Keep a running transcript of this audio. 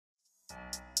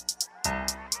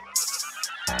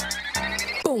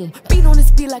boom. Beat on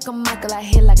this beat like a Michael, I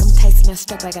hit like I'm Tyson, I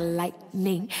strike like a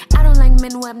lightning. I don't like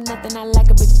men who have nothing, I like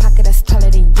a big pocket that's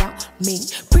taller than Yao Ming.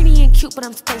 Pretty and cute, but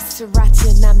I'm spicy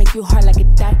sriracha and I make you hard like a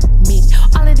diamond.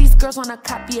 All of these girls wanna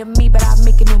copy of me, but I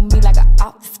make a new me like an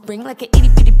offspring. Like an itty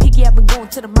bitty piggy, I've been going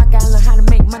to the market, I learned how to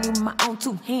make money with my own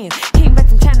two hands. Came back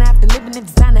from China after living in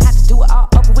design, I had to do it all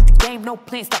over with the game, no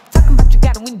plan. Stop talking about you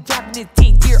got it when you driving this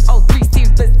 10-year-old 3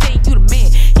 Series, but say you the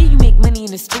man. Yeah, you make money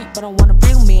in the street, but I want a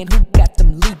real man who got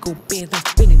them legal bands. I'm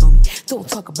spinning on me, don't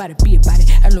talk about it, be about it.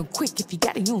 I learn quick, if you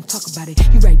got it, you don't talk about it.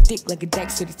 You ride dick like a dyke,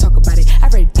 so they talk about it. I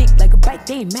ride dick like a bike,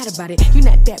 they ain't mad about it. You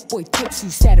not that boy type, so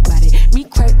you sad about it. Me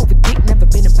cry over dick, never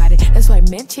been about it. That's why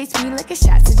men chase me like a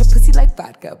shot, said your pussy like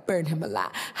vodka, burn him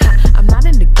alive. Ha, I'm not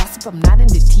into gossip, I'm not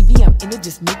into TV, I'm into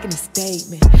just making a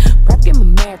statement. Rap game a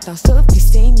marathon, so if you're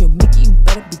saying you'll make it, you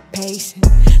better be patient.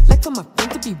 Like for my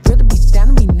friend to be real, to be down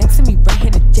to be next to me, right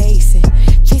hand adjacent.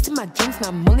 Chasing my dreams, now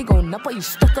I'm only going up while you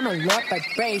stuck on a low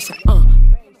vibration.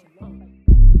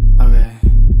 Okay,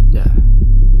 yeah.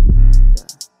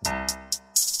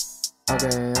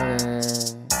 Okay.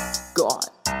 Go on.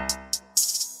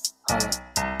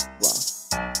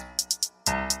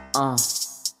 Wow.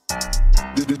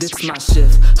 This my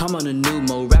shift, I'm on a new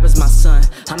mode. Rap is my son,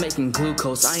 I'm making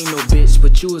glucose. I ain't no bitch,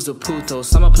 but you was a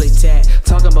putos. I'ma play tag,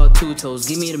 talking about two toes.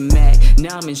 Give me the mag,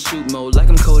 now I'm in shoot mode like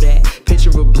I'm Kodak. Picture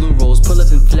of blue rolls, pull up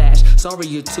and flash. Sorry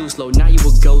you're too slow, now you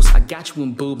a ghost. I got you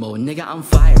in boo mode, nigga I'm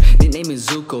fire. Nickname is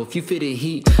Zuko, if you feel the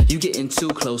heat, you getting too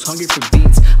close. Hungry for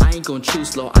beats, I ain't gon' choose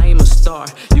slow. I am a star,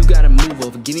 you gotta move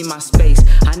over, give me my space.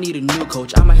 I need a new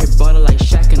coach, I'm out here ballin' like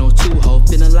Shaq and 02-ho.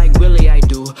 Feeling like Willie I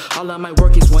do, all of my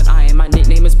work is one eye and my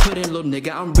nickname is Puddin', little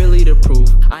nigga, I'm really the proof.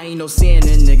 I ain't no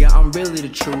CNN nigga, I'm really the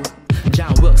truth.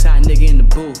 John Wilkes, hot nigga in the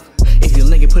booth. If you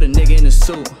link it, put a nigga in a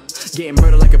suit. Getting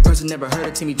murdered like a person never heard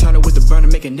of Timmy Turner with the burner,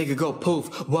 make a nigga go poof.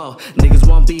 Whoa, niggas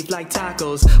want beef like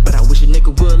tacos, but I wish a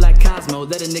nigga would like Cosmo.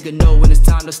 Let a nigga know when it's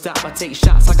time to stop. I take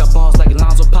shots, I got balls like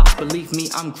Alonzo Pops. Believe me,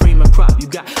 I'm cream of crop. You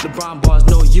got LeBron bars,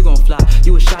 know you gon' fly.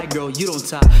 You a shy girl, you don't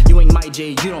top. You ain't Mike J,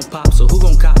 you don't pop. So who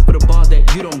gon' cop for the balls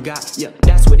that you don't got? Yeah,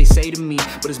 that's what they say to me,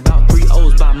 but it's about 3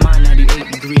 O's by mine,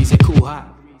 98 degrees, it cool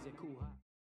hot.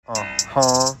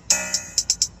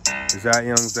 Is that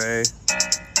Young Zay?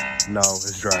 No,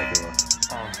 it's Dracula.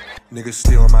 Niggas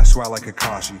stealing my swag like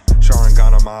Kakashi.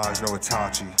 Sharingan on my eyes, no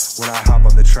Itachi. When I hop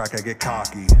on the track, I get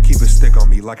cocky. Keep a stick on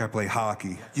me like I play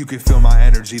hockey. You can feel my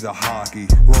energy, the hockey.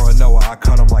 Roar Noah, I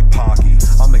cut him like Pocky.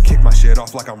 I'ma kick my shit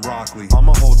off like I'm Rock Lee. I'm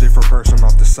a whole different person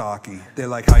off the Saki. They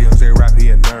like how Young Zay rap, he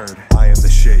a nerd. I am the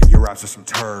shit, your raps are some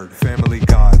turd. Family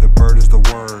guy, the bird is the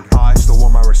word. I still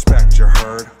want my respect, you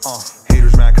heard?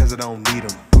 Haters mad cause I don't need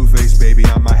them. Blueface baby,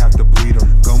 I might have to bleed them.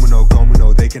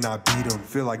 Gomuno, they cannot beat them.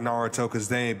 Feel like Naruto cause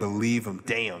they ain't believe him.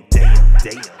 Damn.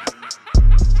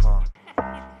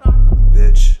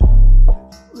 Bitch.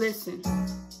 Listen.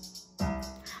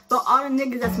 For all the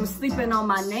niggas that's been sleeping on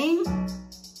my name,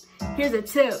 here's a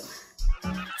tip.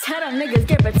 Tell them niggas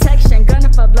get protection,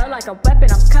 gunning for blood like a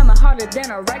weapon. I'm coming harder than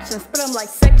erections, split them like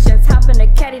sections. Hop in the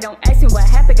caddy, don't ask me what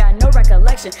happened, got no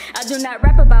recollection. I do not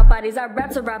rap about bodies, I rap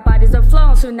to rap bodies. A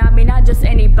flow on tsunami, not just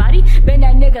anybody. Been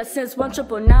that nigga since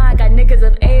 1999, got niggas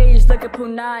of age, look at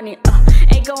Punani.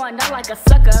 Ain't going out like a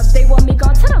sucker, if they want me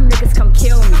gone, tell them niggas come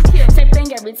kill me. Same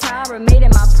thing every time, remain in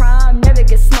my prime, never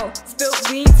get smoked. Spilled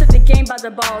weed, took the game by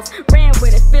the balls, ran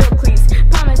with it, field cleats.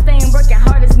 Promise they ain't working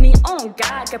hard as me, on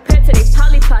God, compared to they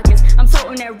poly pockets. I'm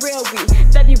toting that real weed,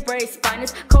 February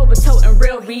spineless, Cobra toting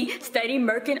real weed. Steady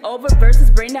murking over verses,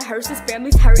 bring the hearses,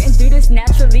 families hurting. Do this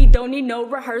naturally, don't need no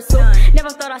rehearsal. Never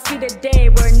thought I'd see the day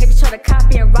where niggas try to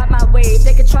copy and ride my wave.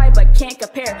 They can try but can't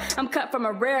compare. I'm cut from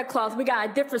a rare cloth, we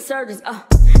got different surgeons.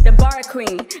 The bar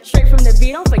queen, straight from the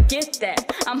beat, don't forget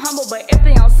that. I'm humble, but if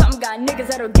they on something, got niggas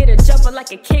that'll get a jumper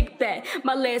like a kickback.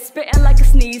 My legs spitting like a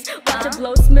sneeze, watch it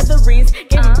blow smithereens.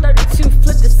 Gave me 32,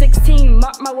 flip to 16.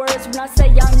 Mark my words when I say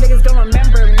y'all niggas don't remember